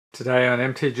Today on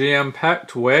MTG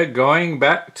Unpacked, we're going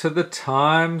back to the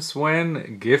times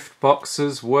when gift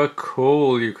boxes were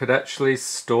cool. You could actually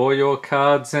store your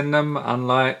cards in them,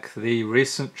 unlike the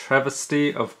recent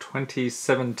travesty of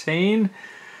 2017.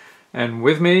 And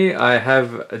with me, I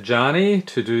have Johnny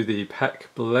to do the pack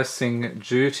blessing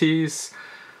duties.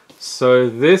 So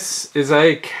this is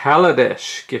a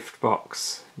Kaladesh gift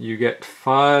box. You get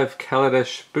 5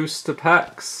 Kaladesh booster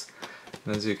packs.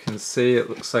 And as you can see,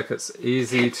 it looks like it's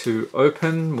easy to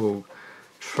open. We'll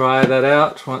try that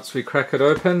out once we crack it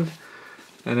open.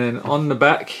 And then on the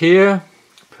back here,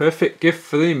 perfect gift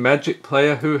for the Magic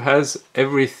player who has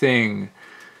everything.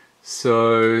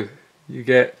 So you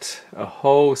get a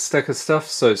whole stack of stuff.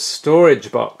 So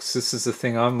storage box, this is the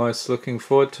thing I'm most looking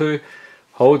forward to.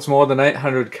 Holds more than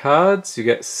 800 cards. You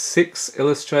get 6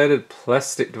 illustrated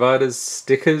plastic dividers,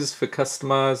 stickers for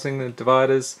customizing the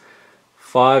dividers,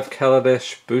 5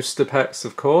 Kaladesh booster packs,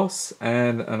 of course,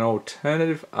 and an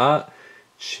alternative art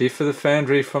Chief of the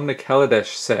Foundry from the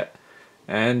Kaladesh set.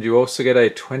 And you also get a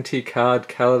 20 card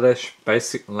Kaladesh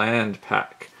basic land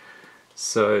pack.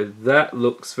 So that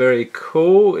looks very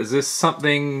cool. Is this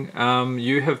something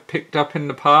you have picked up in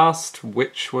the past?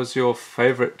 Which was your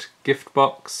favorite gift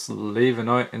box? Leave a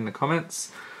note in the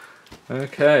comments.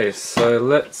 Okay, so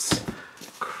let's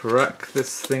crack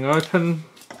this thing open.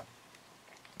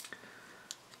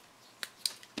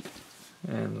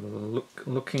 And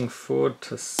looking forward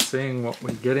to seeing what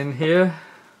we get in here.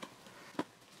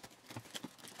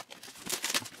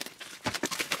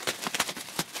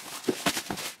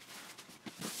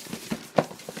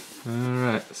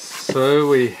 Alright, so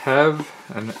we have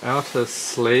an outer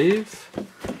sleeve.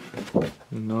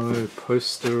 No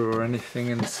poster or anything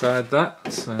inside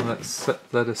that, so let's set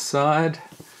that aside.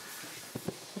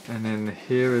 And then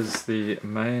here is the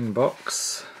main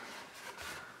box.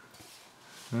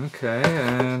 Okay,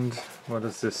 and what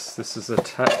is this? This is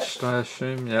attached, I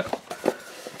assume. Yep.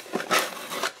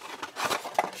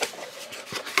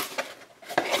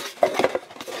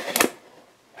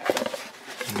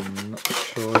 I'm not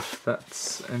sure if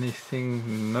that's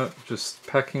anything. Nope, just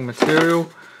packing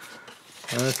material.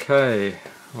 Okay,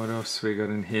 what else we got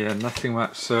in here? Nothing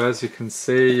much. So as you can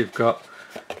see, you've got,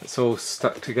 it's all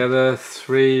stuck together.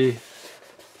 3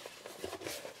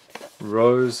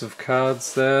 rows of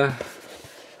cards there.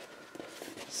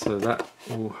 So that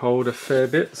will hold a fair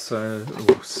bit, so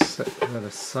we'll set that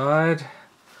aside.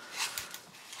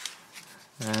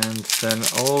 And then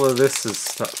all of this is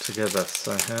stuck together,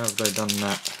 so how have they done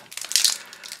that?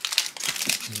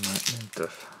 You might need to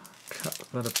cut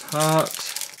that apart.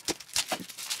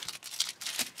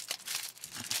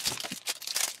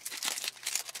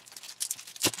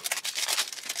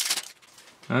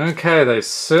 Okay, they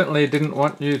certainly didn't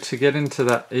want you to get into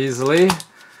that easily.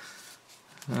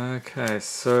 Okay,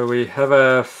 so we have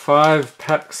our 5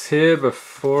 packs here.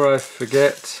 Before I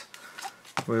forget,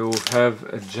 we will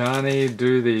have Johnny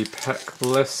do the pack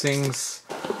blessings.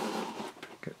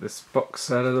 Get this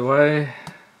box out of the way.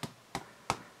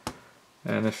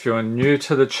 And if you're new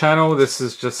to the channel, this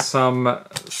is just some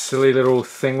silly little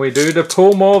thing we do to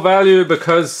pull more value,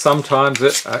 because sometimes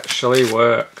it actually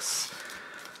works.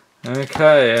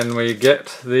 Okay, and we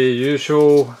get the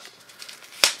usual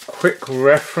quick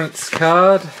reference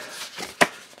card.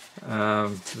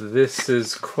 This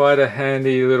is quite a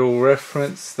handy little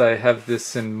reference. They have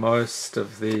this in most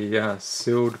of the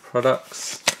sealed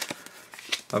products.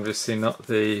 Obviously not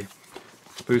the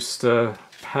booster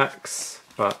packs,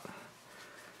 but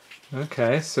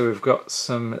okay, so we've got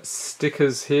some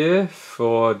stickers here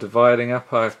for dividing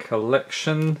up our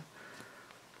collection.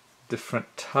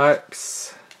 Different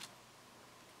types.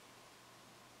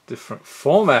 Different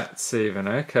formats even,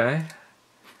 okay.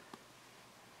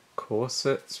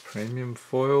 Corsets, premium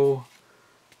foil,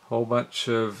 whole bunch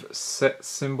of set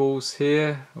symbols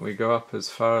here. We go up as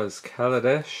far as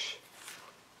Kaladesh.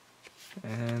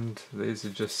 And these are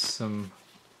just some,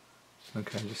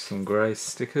 okay, just some grey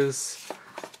stickers.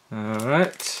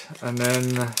 Alright, and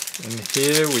then in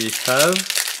here we have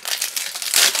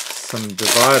some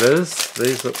dividers.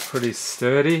 These look pretty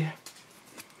sturdy.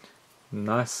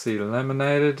 Nicely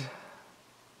laminated.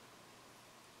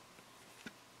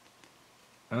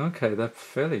 Okay, they're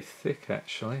fairly thick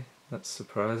actually. That's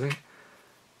surprising.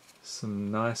 Some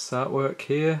nice artwork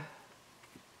here.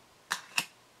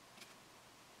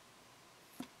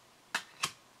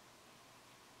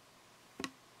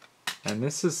 And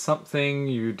this is something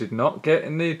you did not get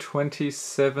in the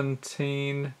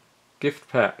 2017 gift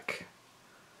pack.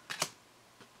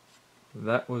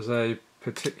 That was a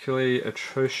particularly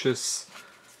atrocious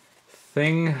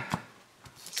thing,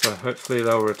 so hopefully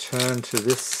they'll return to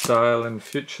this style in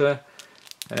future.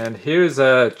 And here is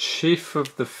a Chief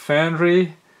of the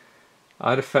Foundry,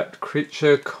 artifact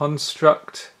creature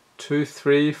construct,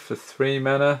 2/3 for 3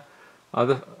 mana.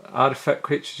 Other artifact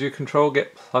creatures you control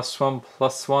get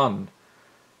 +1/+1.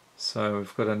 So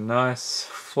we've got a nice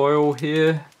foil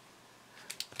here.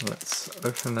 Let's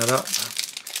open that up.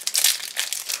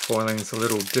 Foiling's a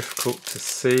little difficult to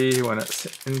see when it's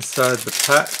inside the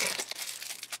pack.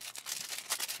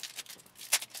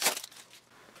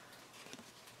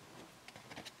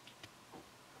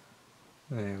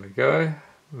 There we go.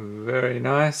 Very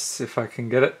nice. If I can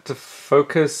get it to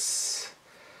focus.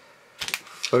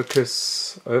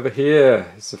 Focus over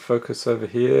here. Is the focus over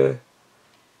here?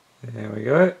 There we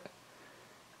go.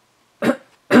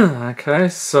 Okay,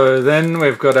 so then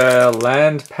we've got our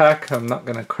land pack. I'm not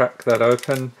going to crack that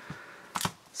open.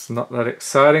 It's not that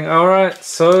exciting. Alright,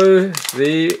 so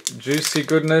the juicy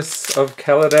goodness of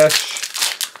Kaladesh.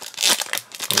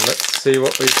 Let's see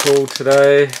what we pull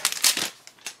today.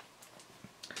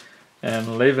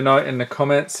 And leave a note in the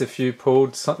comments if you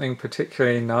pulled something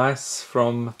particularly nice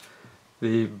from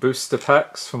the booster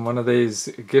packs from one of these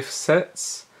gift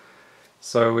sets.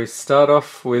 So we start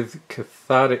off with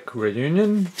Cathartic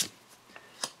Reunion,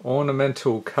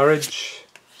 Ornamental Courage,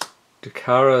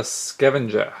 Dakara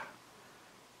Scavenger.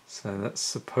 So that's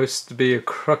supposed to be a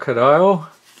crocodile.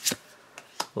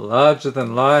 Larger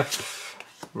Than Life,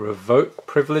 Revoke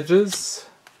Privileges,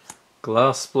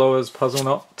 Glassblower's Puzzle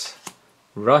Knot,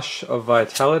 Rush of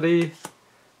Vitality,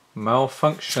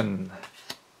 Malfunction,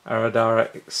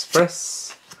 Aradara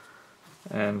Express,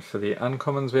 and for the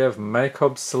uncommons we have Make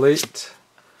Obsolete,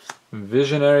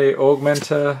 Visionary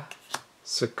Augmenter,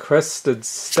 Sequestered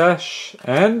Stash,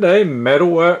 and a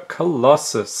Metalwork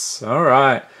Colossus.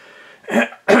 Alright,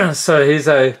 so he's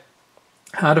a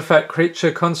artifact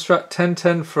creature construct,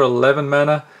 10/10 for 11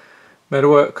 mana.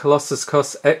 Metalwork Colossus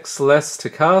costs X less to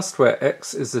cast, where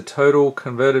X is the total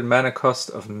converted mana cost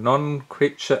of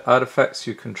non-creature artifacts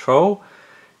you control.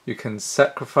 You can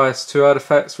sacrifice 2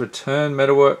 artifacts, return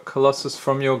Metalwork Colossus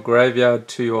from your graveyard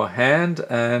to your hand,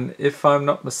 and if I'm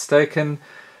not mistaken,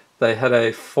 they had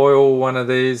a foil one of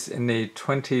these in the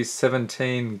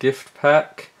 2017 gift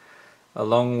pack,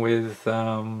 along with,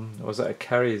 was it a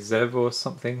Carry Zev or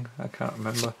something? I can't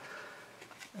remember.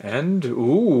 And,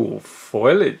 ooh,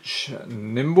 foliage.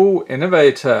 Nimble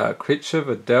Innovator. Creature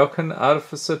Vidalcan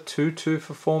Artificer, 2/2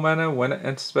 for 4 mana. When it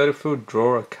enters battlefield,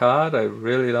 draw a card. I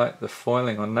really like the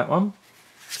foiling on that one.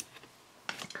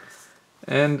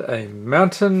 And a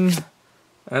Mountain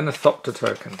and a Thopter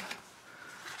token.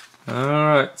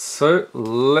 Alright, so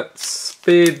let's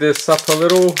speed this up a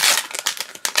little.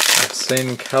 I've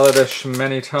seen Kaladesh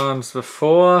many times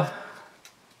before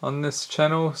on this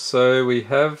channel, so we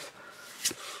have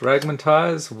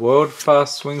Fragmentize, World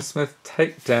Fast Swingsmith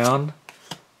Takedown,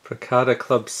 Prakata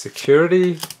Club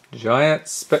Security, Giant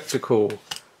Spectacle,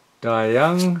 Die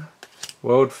Young,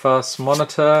 World Fast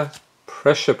Monitor,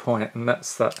 Pressure Point, and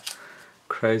that's that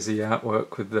crazy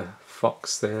artwork with the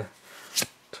fox there.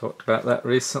 Talked about that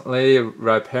recently.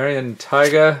 Riparian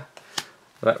Tiger,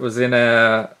 that was in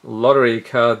our lottery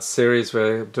card series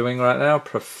we're doing right now.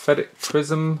 Prophetic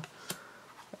Prism.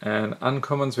 And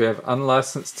uncommons we have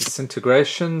Unlicensed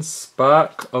Disintegration,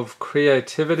 Spark of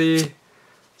Creativity,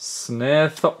 Snare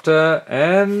Thopter,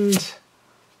 and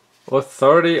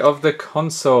Authority of the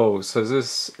Console. So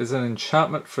this is an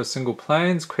enchantment for a single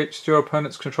planes. Creatures your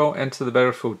opponent's control enter the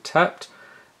battlefield tapped,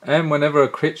 and whenever a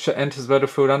creature enters the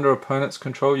battlefield under opponent's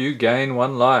control, you gain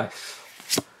 1 life.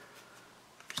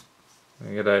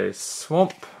 We get a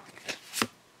Swamp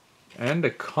and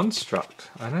a Construct.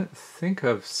 I don't think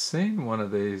I've seen one of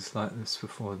these like this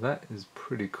before. That is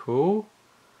pretty cool.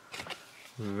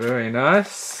 Very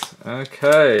nice.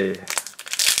 Okay. At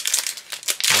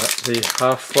the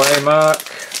halfway mark.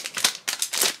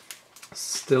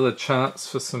 Still a chance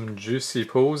for some juicy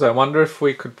pulls. I wonder if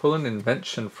we could pull an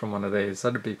invention from one of these.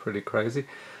 That'd be pretty crazy.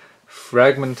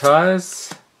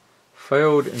 Fragmentize,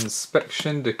 Failed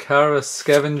Inspection, Dakara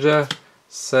Scavenger,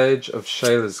 Sage of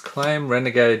Shayla's Claim,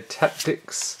 Renegade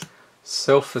Tactics,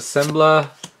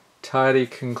 Self-Assembler, Tidy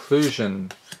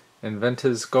Conclusion,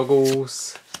 Inventor's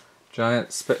Goggles,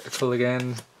 Giant Spectacle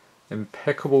again,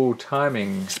 Impeccable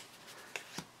Timing.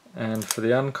 And for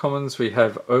the uncommons we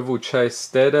have Oval Chase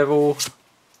Daredevil,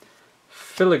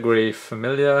 Filigree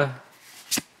Familiar,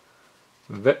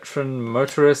 Veteran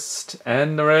Motorist,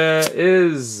 and the rare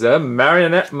is a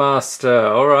Marionette Master.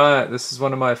 Alright, this is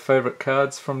one of my favourite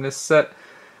cards from this set.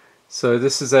 So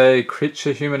this is a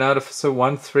creature human artificer,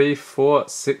 1/3 for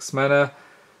 6 mana.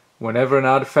 Whenever an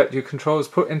artifact you control is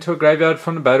put into a graveyard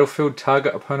from the battlefield,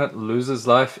 target opponent loses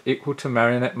life equal to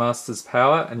Marionette Master's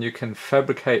power, and you can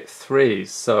fabricate 3.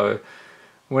 So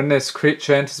when this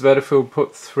creature enters the battlefield,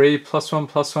 put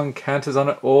 3+1/+1 counters on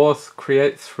it, or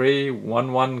create 3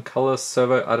 1/1 color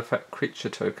servo artifact creature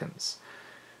tokens.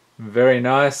 Very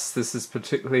nice. This is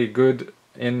particularly good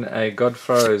in a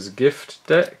Godfarrow's Gift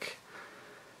deck.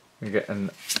 We get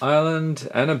an island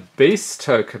and a beast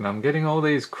token. I'm getting all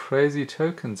these crazy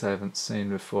tokens I haven't seen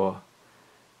before.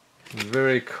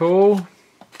 Very cool.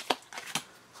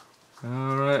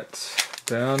 Alright,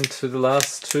 down to the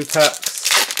last 2 packs.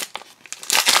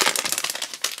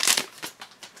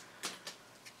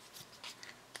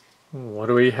 What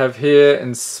do we have here?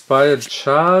 Inspired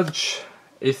Charge,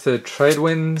 Ether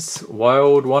Tradewinds,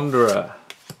 Wild Wanderer,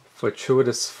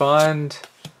 Fortuitous Find,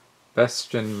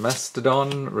 Bastion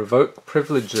Mastodon, Revoke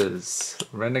Privileges,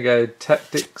 Renegade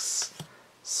Tactics,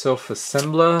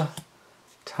 Self-Assembler,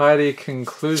 Tidy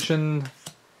Conclusion,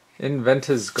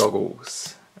 Inventor's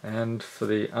Goggles. And for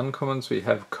the uncommons we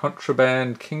have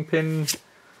Contraband Kingpin,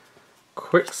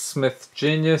 Quicksmith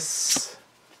Genius,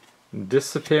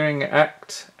 Disappearing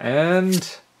Act,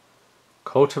 and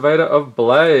Cultivator of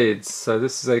Blades. So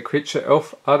this is a creature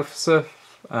elf artificer,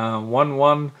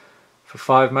 1/1 for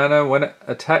 5 mana. When it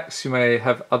attacks, you may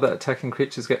have other attacking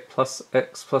creatures get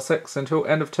 +X/+X until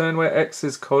end of turn, where X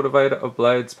is Cultivator of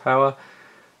Blades power.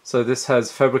 So this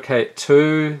has Fabricate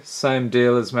 2, same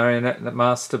deal as Marionette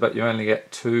Master, but you only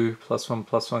get 2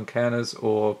 +1/+1 counters,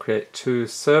 or create 2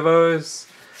 servos,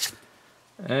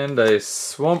 and a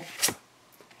Swamp,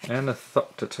 and a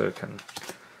Thopter token.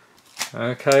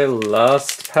 Okay,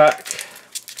 last pack.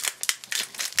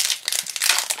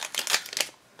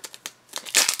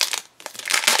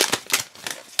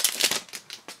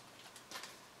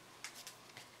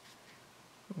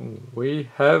 We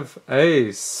have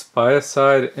a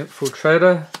Spireside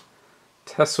Infiltrator,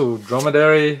 Tassel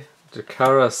Dromedary,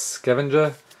 Jakara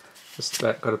Scavenger, just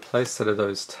about got a place out of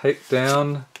those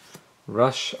Takedown,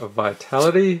 Rush of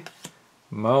Vitality,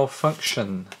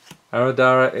 Malfunction,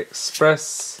 Aradara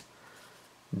Express,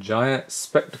 Giant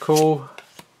Spectacle,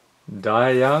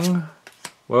 Die Young,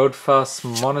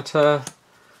 Worldfast Monitor,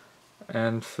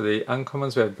 and for the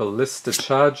uncommons we have Ballista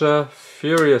Charger,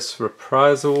 Furious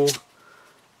Reprisal,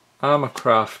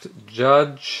 Armorcraft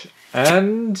Judge,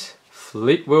 and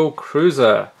Fleetwheel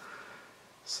Cruiser.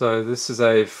 So this is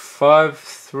a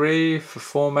 5/3 for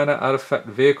 4 mana artifact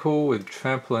vehicle with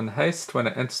trample and haste. When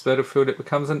it enters the battlefield it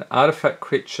becomes an artifact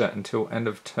creature until end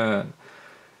of turn.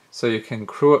 So you can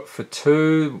crew it for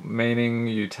 2, meaning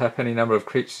you tap any number of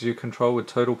creatures you control with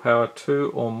total power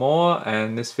 2 or more,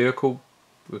 and this vehicle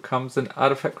becomes an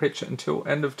artifact creature until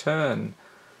end of turn.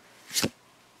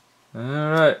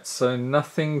 Alright, so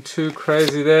nothing too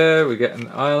crazy there. We get an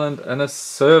island and a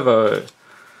servo.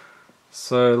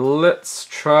 So let's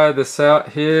try this out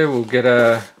here. We'll get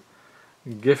a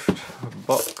gift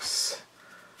box,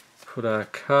 put our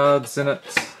cards in it,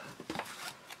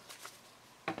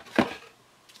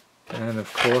 and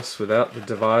of course without the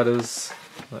dividers.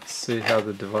 Let's see how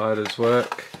the dividers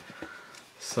work.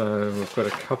 So we've got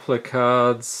a couple of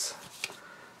cards.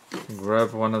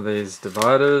 Grab one of these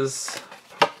dividers,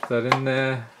 pop that in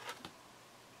there.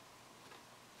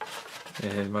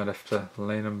 Yeah, you might have to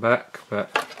lean them back, but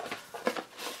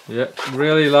yep,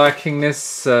 really liking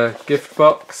this gift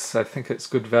box. I think it's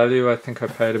good value. I think I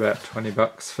paid about 20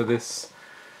 bucks for this.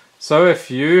 So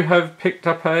if you have picked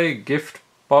up a gift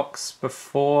box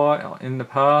before in the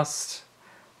past,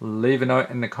 leave a note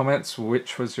in the comments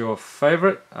which was your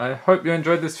favorite. I hope you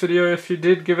enjoyed this video. If you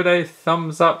did, give it a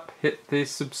thumbs up, hit the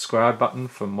subscribe button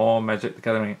for more Magic the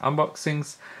Gathering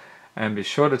unboxings, and be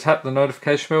sure to tap the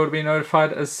notification bell to be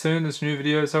notified as soon as new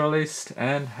videos are released,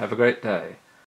 and have a great day.